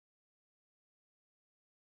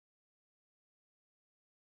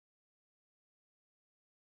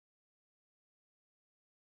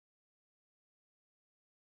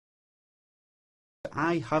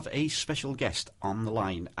I have a special guest on the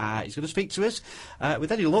line. He's going to speak to us.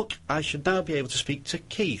 With any luck, I should now be able to speak to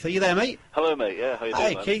Keith. Are you there, mate? Hello, mate. Yeah, how you doing,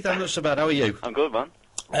 Hi, man? Keith. I'm not so bad. How are you? I'm good, man.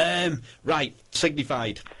 Right,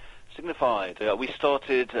 Signified. Signified. We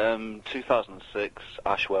started 2006.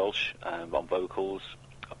 Ash Welsh on vocals,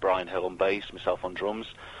 Brian Hill on bass, myself on drums,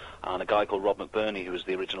 and a guy called Rob McBurney, who was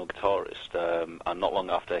the original guitarist. And not long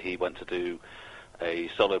after, he went to do a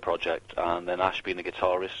solo project, and then Ash, being a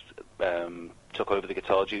guitarist, took over the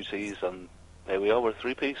guitar duties, and there we are. We're a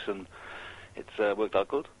three-piece, and it's worked out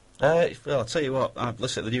good. Well, I'll tell you what, I've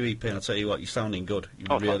listened to the new EP, and I'll tell you what, you're sounding good. You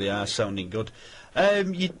really are sounding good.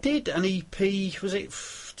 You did an EP, was it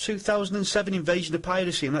 2007, Invasion of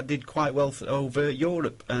Piracy, and that did quite well over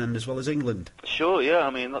Europe and as well as England. Sure, yeah,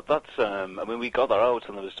 I mean, we got that out,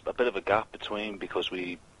 and there was a bit of a gap between, because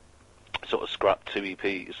we sort of scrapped two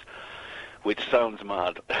EPs, which sounds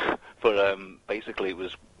mad, but basically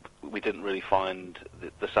we didn't really find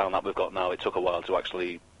the sound that we've got now. It took a while to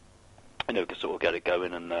actually, sort of get it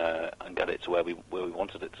going and get it to where we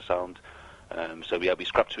wanted it to sound. So yeah, we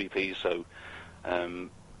scrapped two EPs, so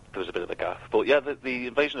there was a bit of a gap. But yeah, the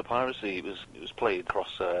Invasion of Piracy, it was played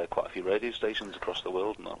across quite a few radio stations across the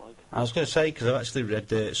world and that, like. I was going to say, because I've actually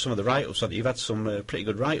read some of the write-ups, you've had some pretty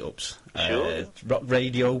good write-ups. Sure.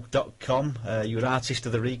 Rockradio.com, you were Artist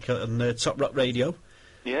of the Week on Top Rock Radio.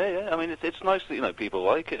 Yeah, I mean, it's nice that, people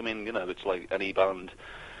like it. I mean, it's like any band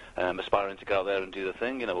aspiring to go out there and do the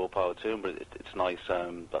thing, all power to them, but it's nice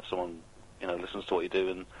that someone, listens to what you do,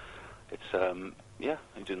 and it's, you're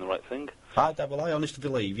doing the right thing. I honestly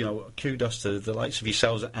believe, kudos to the likes of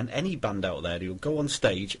yourselves and any band out there who'll go on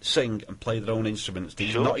stage, sing and play their own instruments.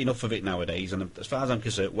 There's not enough of it nowadays, and as far as I'm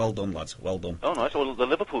concerned, well done, lads, well done. Oh, nice. Well, the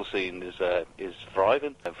Liverpool scene is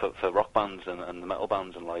thriving for rock bands and the metal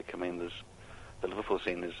bands, and the Liverpool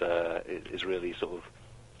scene is really sort of,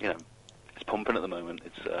 it's pumping at the moment.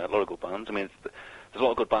 It's a lot of good bands. I mean, there's a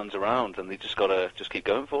lot of good bands around, and they just gotta keep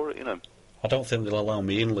going for it, I don't think they'll allow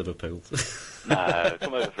me in Liverpool. No,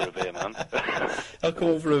 come over for a beer, man. I'll come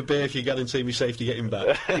over for a beer if you guarantee me safety getting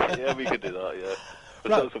back. Yeah, we could do that, yeah.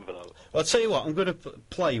 We'll sort something out. Well, I'll tell you what, I'm going to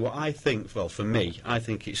play what I think, well, for me, I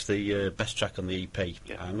think it's the best track on the EP.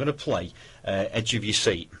 Yeah. I'm going to play Edge of Your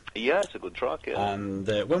Seat. Yeah, it's a good track, yeah. And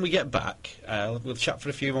when we get back, we'll chat for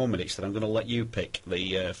a few more minutes, then I'm going to let you pick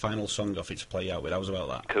the final song off it to play out with. How's about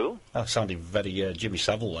that? Cool. That sounded very Jimmy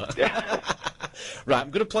Savile, that. Yeah. Right, I'm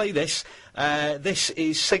going to play this. This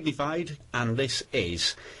is Signified, and this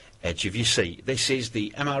is Edge of Your Seat. This is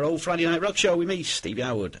the MRO Friday Night Rock Show with me, Steve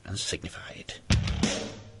Yarwood, and Signified.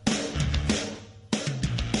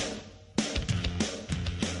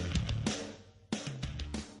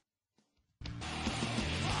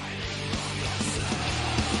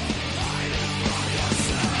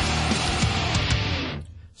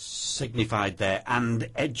 Signified there, and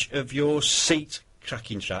Edge of Your Seat.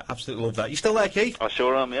 Cracking track, absolutely love that. You still there, Keith? I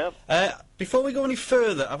sure am, yeah. Before we go any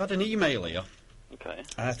further, I've had an email here. Okay.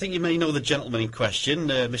 I think you may know the gentleman in question,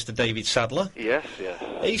 Mr. David Sadler. Yes.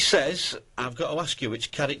 He says, I've got to ask you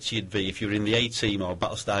which character you'd be if you were in the A-Team or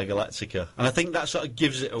Battlestar Galactica. And I think that sort of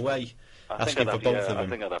gives it away, asking for both of them. I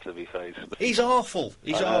think I'd have to be Faze. He's awful.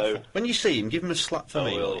 He's awful. When you see him, give him a slap for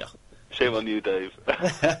me, will you? Shame on you, Dave.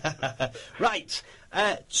 Right.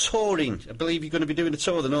 Touring. I believe you're going to be doing a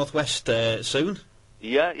tour of the Northwest soon.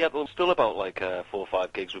 Yeah, well, still about 4 or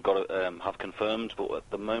 5 gigs we've got to have confirmed, but at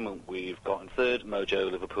the moment we've got in 3rd,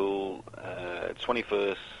 Mojo, Liverpool,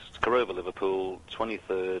 21st, Corova, Liverpool,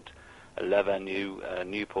 23rd, Levenue,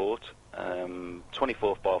 Newport,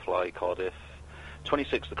 24th, Barfly, Cardiff,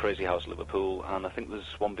 26th, the Crazy House, Liverpool, and I think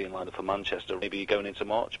there's one being lined up for Manchester, maybe going into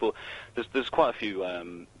March, but there's quite a few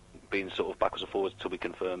being sort of backwards and forwards until we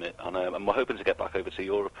confirm it, and we're hoping to get back over to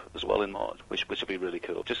Europe as well in March, which would be really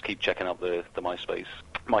cool. Just keep checking out the MySpace,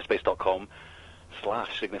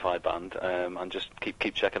 myspace.com/signified band, and just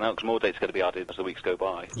keep checking out, because more dates are going to be added as the weeks go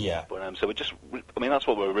by. Yeah. But so that's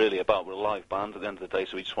what we're really about. We're a live band at the end of the day,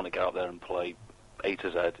 so we just want to get out there and play A to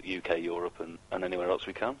Z, UK, Europe, and anywhere else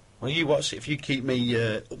we can. Well, you watch it. If you keep me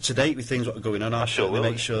up to date with things that are going on, I'll certainly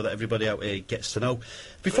make sure that everybody out here gets to know.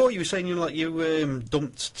 Before you were saying you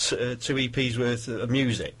dumped 2 EPs worth of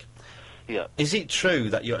music. Yeah. Is it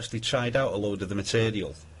true that you actually tried out a load of the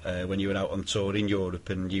material when you were out on tour in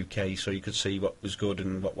Europe and UK, so you could see what was good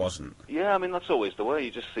and what wasn't? Yeah, I mean, that's always the way.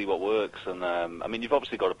 You just see what works, and I mean, you've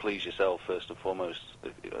obviously got to please yourself first and foremost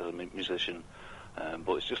as a musician.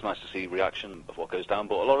 But it's just nice to see reaction of what goes down.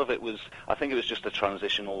 But a lot of it was, I think it was just a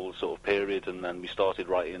transitional sort of period, and then we started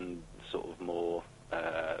writing sort of more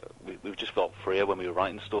we just felt freer when we were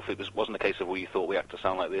writing stuff. It wasn't a case of we thought we had to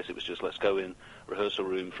sound like this. It was just let's go in, rehearsal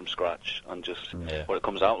room from scratch, and just what it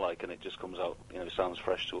comes out like, and it just comes out. It sounds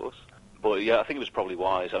fresh to us. But yeah, I think it was probably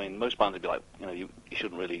wise. I mean, most bands would be like, you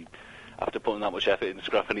shouldn't really, after putting that much effort into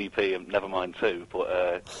scrap an EP, and never mind two.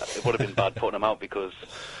 But it would have been bad putting them out because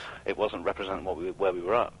it wasn't representing where we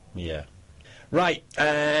were at. Yeah. Right.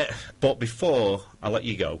 But before I let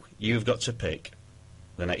you go, you've got to pick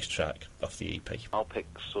the next track off the EP. I'll pick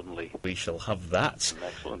Suddenly. We shall have that.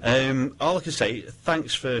 Excellent. All I can say,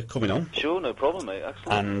 thanks for coming on. Sure, no problem, mate.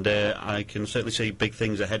 Excellent. And I can certainly see big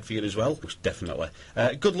things ahead for you as well. Definitely.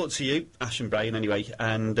 Good luck to you, Ash and Brian, anyway,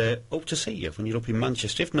 and hope to see you when you're up in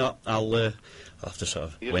Manchester. If not, I'll have to sort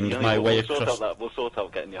of wend my way across. We'll sort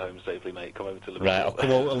out getting you home safely, mate. Come over to Liverpool. Right, I'll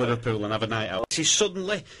come over to Liverpool and have a night out. This is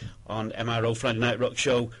Suddenly on MRO Friday Night Rock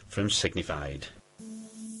Show from Signified.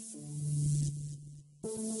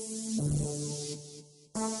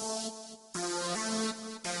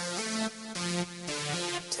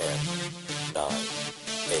 9,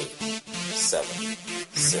 8, 7,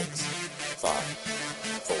 6, 5,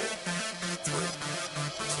 4, 3,